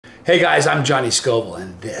Hey guys, I'm Johnny Scoble,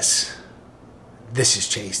 and this is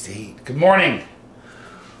Chase the Heat. Good morning.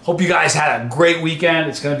 Hope you guys had a great weekend.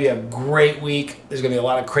 It's going to be a great week. There's going to be a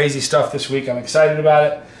lot of crazy stuff this week. I'm excited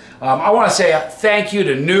about it. I want to say thank you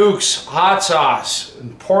to Newks Hot Sauce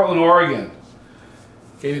in Portland, Oregon.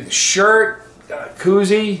 Gave me the shirt, got a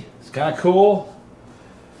koozie. It's kind of cool.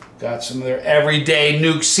 Got some of their everyday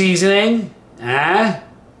Newks seasoning. Come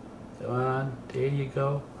on, there you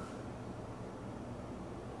go.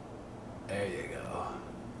 There you go.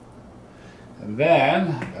 And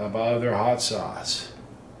then, got a bottle of their hot sauce.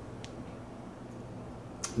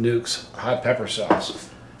 Newks hot pepper sauce.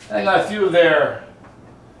 And I got a few of their,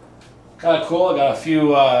 kind of cool, I got a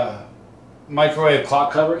few microwave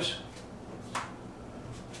clock covers.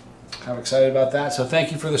 Kind of excited about that. So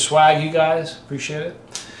thank you for the swag, you guys. Appreciate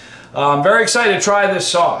it. I'm very excited to try this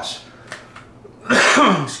sauce.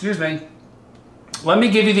 Excuse me. Let me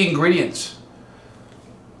give you the ingredients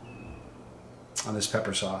on this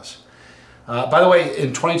pepper sauce. By the way,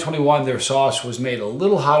 in 2021, their sauce was made a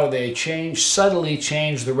little hotter. They subtly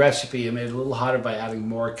changed the recipe and made it a little hotter by adding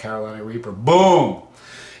more Carolina Reaper. Boom!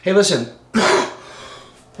 Hey, listen. I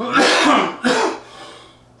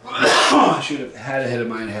should have had a hit of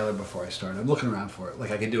my inhaler before I started. I'm looking around for it, like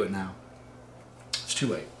I can do it now. It's too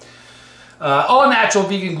late. All natural,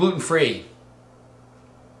 vegan, gluten-free.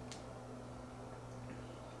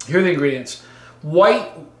 Here are the ingredients. White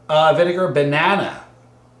vinegar, banana.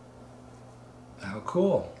 How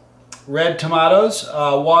cool. Red tomatoes,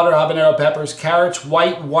 water, habanero peppers, carrots,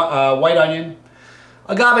 white onion,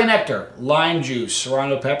 agave nectar, lime juice,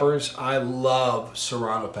 serrano peppers. I love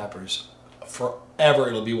serrano peppers. Forever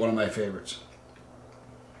it'll be one of my favorites.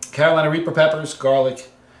 Carolina Reaper peppers,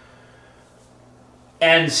 garlic,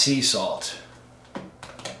 and sea salt.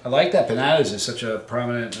 I like that bananas is such a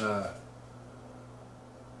prominent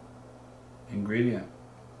ingredient.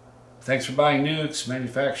 Thanks for buying Newks,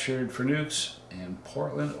 manufactured for Newks in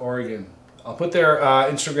Portland, Oregon. I'll put their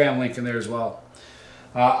Instagram link in there as well.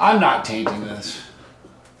 I'm not tainting this.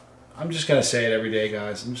 I'm just going to say it every day,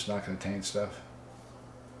 guys. I'm just not going to taint stuff.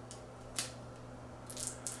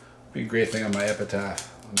 Be a great thing on my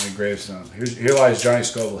epitaph, on my gravestone. Here lies Johnny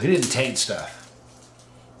Scoble. He didn't taint stuff,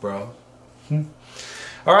 bro.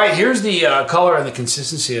 All right, here's the color and the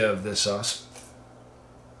consistency of this sauce.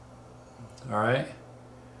 All right.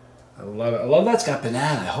 I love it. I love that's got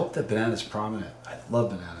banana. I hope that banana is prominent. I love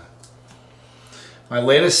banana. My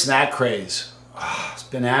latest snack craze. It's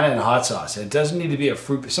banana and hot sauce. And it doesn't need to be a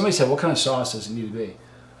fruit. Somebody said, what kind of sauce does it need to be?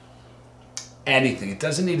 Anything. It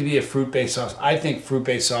doesn't need to be a fruit-based sauce. I think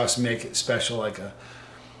fruit-based sauce make it special. Like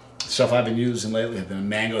stuff I've been using lately have been a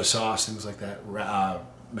mango sauce, things like that.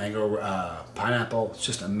 Mango, pineapple. It's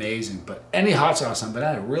just amazing. But any hot sauce on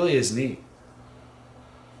banana really is neat.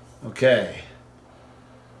 Okay.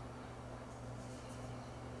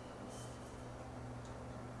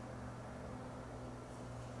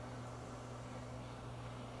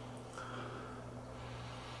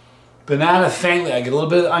 Banana faintly. I get a little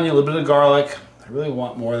bit of onion, a little bit of garlic. I really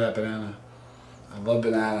want more of that banana. I love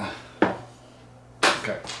banana.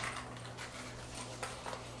 Okay.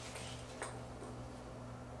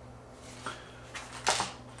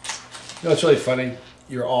 You know, it's really funny.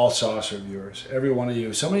 You're all sauce reviewers. Every one of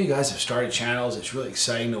you. So many of you guys have started channels. It's really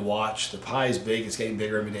exciting to watch. The pie is big. It's getting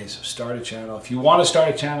bigger every day. So start a channel. If you want to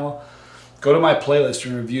start a channel, go to my playlist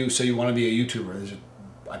and review So You Want to Be a YouTuber.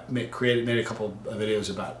 I made a couple of videos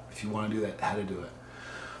about if you want to do that, how to do it.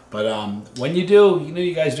 But when you do, you know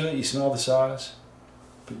you guys do it, you smell the sauce,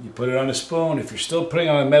 but you put it on a spoon. If you're still putting it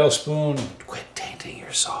on a metal spoon, quit tainting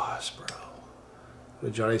your sauce, bro. Go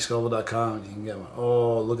to johnnyscoble.com, you can get one.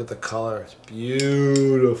 Oh, look at the color, it's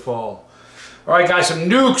beautiful. All right, guys, some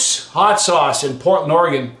Newks Hot Sauce in Portland,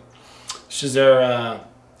 Oregon. This is their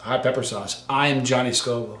hot pepper sauce. I am Johnny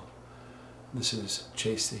Scoble. This is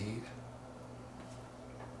Chase the Heat.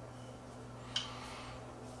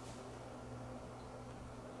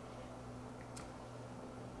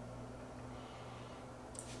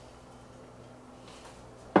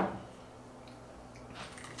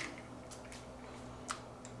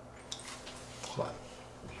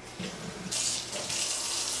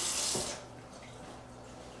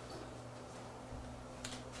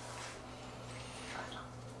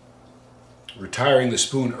 Retiring the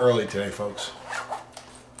spoon early today, folks.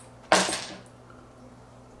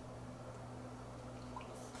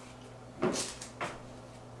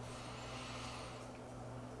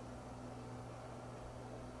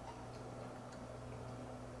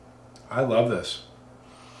 I love this.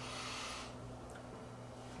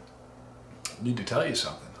 I need to tell you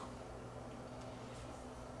something.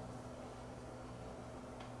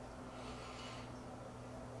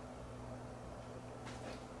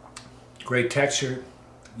 Great texture.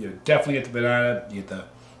 You definitely get the banana. You get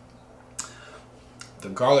the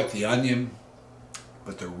garlic, the onion,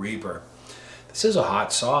 but the Reaper. This is a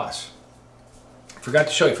hot sauce. I forgot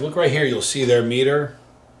to show you. If you look right here, you'll see their meter.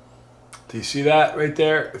 Do you see that right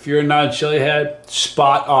there? If you're a non-chili head,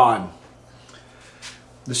 spot on.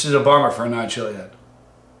 This is a bummer for a non-chili head.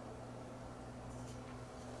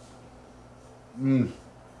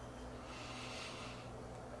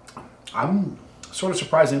 I'm sort of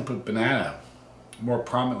surprised they didn't put banana more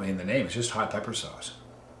prominently in the name. It's just hot pepper sauce.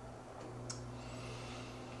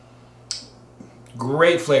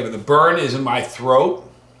 Great flavor. The burn is in my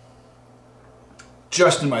throat.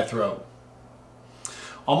 Just in my throat.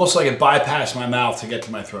 Almost like it bypassed my mouth to get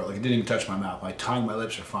to my throat. Like it didn't even touch my mouth. My tongue, my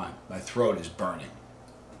lips are fine. My throat is burning.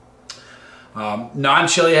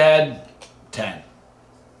 Non-chili head, 10.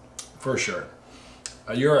 For sure.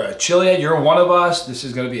 You're a chili head, you're one of us, this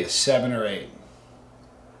is going to be a 7 or 8.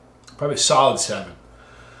 Probably a solid 7.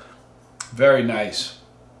 Very nice.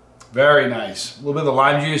 Very nice. A little bit of the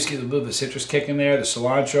lime juice, get a little bit of the citrus kick in there, the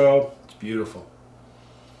cilantro. It's beautiful.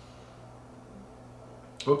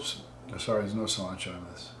 Oops. Sorry, there's no cilantro in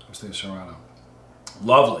this. I was thinking serrano.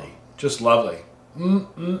 Lovely. Just lovely.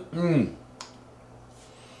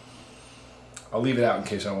 I'll leave it out in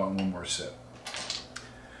case I want one more sip.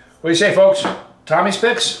 What do you say, folks? Tommy's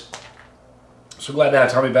picks? So glad to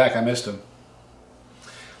have Tommy back. I missed him.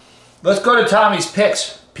 Let's go to Tommy's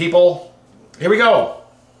picks, people. Here we go.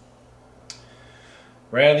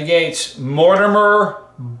 Right out of the gates. Mortimer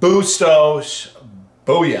Bustos.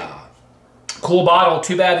 Booyah. Cool bottle.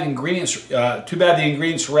 Too bad the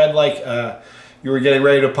ingredients read like you were getting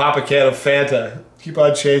ready to pop a can of Fanta. Keep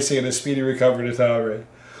on chasing and a speedy recovery to tolerate.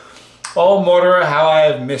 Oh, Mortimer, how I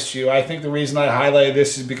have missed you. I think the reason I highlighted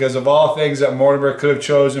this is because of all things that Mortimer could have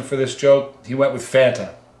chosen for this joke, he went with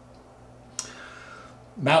Fanta.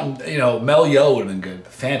 Mel Yo would have been good.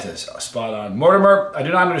 But Fanta's spot on. Mortimer, I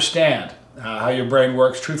do not understand how your brain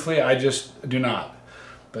works. Truthfully, I just do not.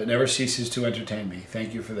 But it never ceases to entertain me.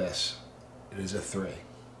 Thank you for this. It is a 3.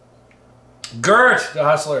 Gert, the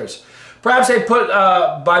Hustlers. Perhaps they put,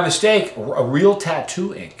 by mistake, a real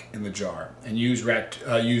tattoo ink in the jar and used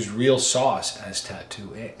real sauce as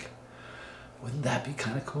tattoo ink. Wouldn't that be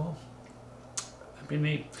kind of cool? That'd be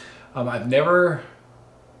neat. Have I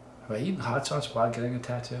eaten hot sauce while getting a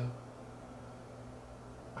tattoo?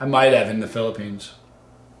 I might have in the Philippines.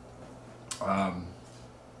 Let's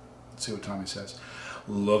see what Tommy says.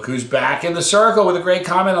 Look who's back in the circle with a great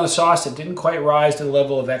comment on the sauce that didn't quite rise to the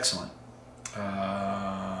level of excellent.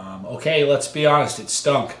 Okay, let's be honest, it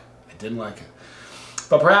stunk. I didn't like it.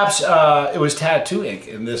 But perhaps it was tattoo ink,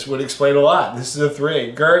 and this would explain a lot. This is a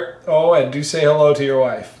 3. Gert, oh, and do say hello to your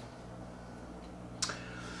wife.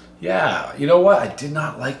 Yeah, you know what? I did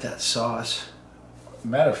not like that sauce.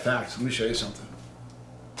 Matter of fact, let me show you something.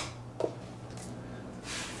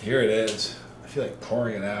 Here it is. I feel like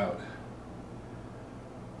pouring it out.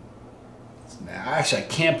 Actually, I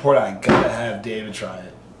can't pour it out. I gotta have David try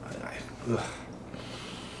it. Ugh.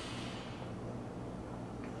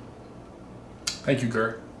 Thank you,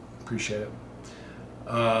 Gert. Appreciate it.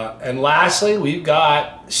 And lastly, we've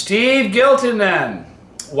got Steve Gilton.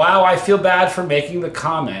 Wow, I feel bad for making the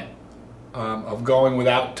comment of going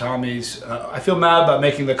without Tommy's. I feel mad about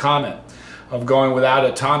making the comment of going without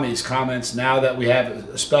a Tommy's comments now that we have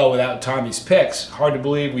a spell without Tommy's picks. Hard to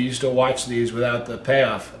believe we used to watch these without the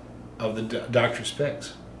payoff of the doctor's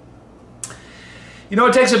picks. You know,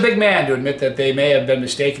 it takes a big man to admit that they may have been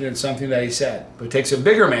mistaken in something that he said, but it takes a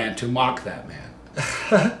bigger man to mock that man.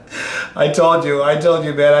 I told you,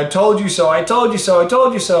 man. I told you so. I told you so. I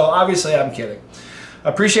told you so. Obviously, I'm kidding. I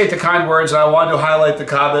appreciate the kind words, and I wanted to highlight the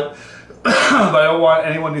comment, but I don't want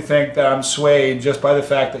anyone to think that I'm swayed just by the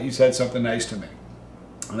fact that you said something nice to me.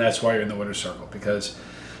 And that's why you're in the winner's circle, because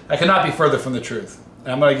I cannot be further from the truth.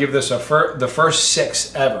 And I'm going to give this the first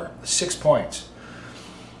 6 ever. 6 points.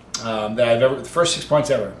 The first 6 points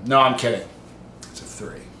ever. No, I'm kidding. It's a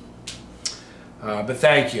 3. But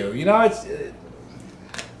thank you. You know, it's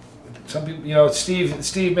some people. You know,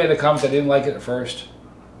 Steve made a comment. I didn't like it at first.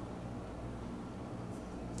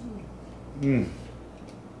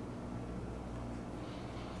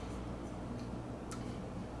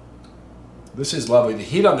 This is lovely. The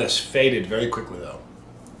heat on this faded very quickly, though.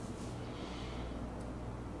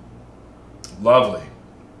 Lovely.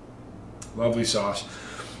 Lovely sauce.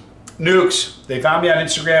 Newks, they found me on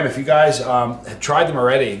Instagram. If you guys have tried them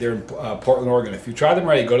already, they're in Portland, Oregon. If you tried them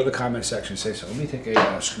already, go to the comment section and say so. Let me take a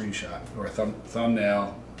screenshot or a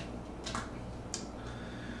thumbnail.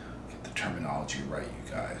 Get the terminology right,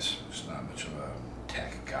 you guys. Just not much of a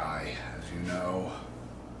tech guy, as you know.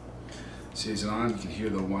 See, is it on? You can hear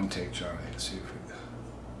the one take, Johnny. Let's see if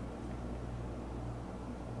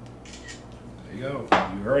there you go.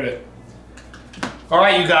 You heard it. All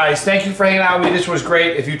right, you guys. Thank you for hanging out with me. This was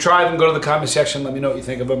great. If you try them, go to the comment section. Let me know what you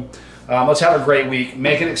think of them. Let's have a great week.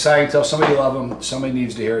 Make it exciting. Tell somebody you love them. Somebody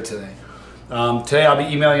needs to hear it today. Today I'll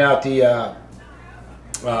be emailing out the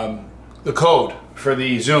code for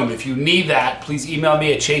the Zoom. If you need that, please email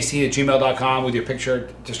me at chaseheat@gmail.com with your picture.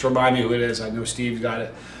 Just remind me who it is. I know Steve's got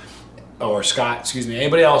it. Or Scott, excuse me.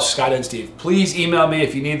 Anybody else, Scott and Steve. Please email me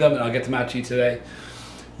if you need them, and I'll get them out to you today.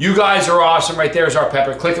 You guys are awesome. Right there is our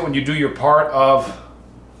pepper. Click it when you do your part of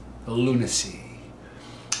the lunacy.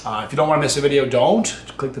 If you don't want to miss a video, don't.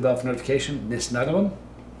 Click the bell for notification. Miss none of them.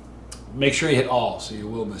 Make sure you hit all, so you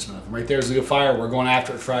will miss none of them. Right there is the good fire. We're going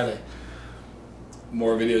after it Friday.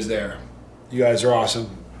 More videos there. You guys are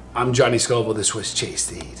awesome. I'm Johnny Scoville. This was Chase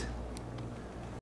the Heat.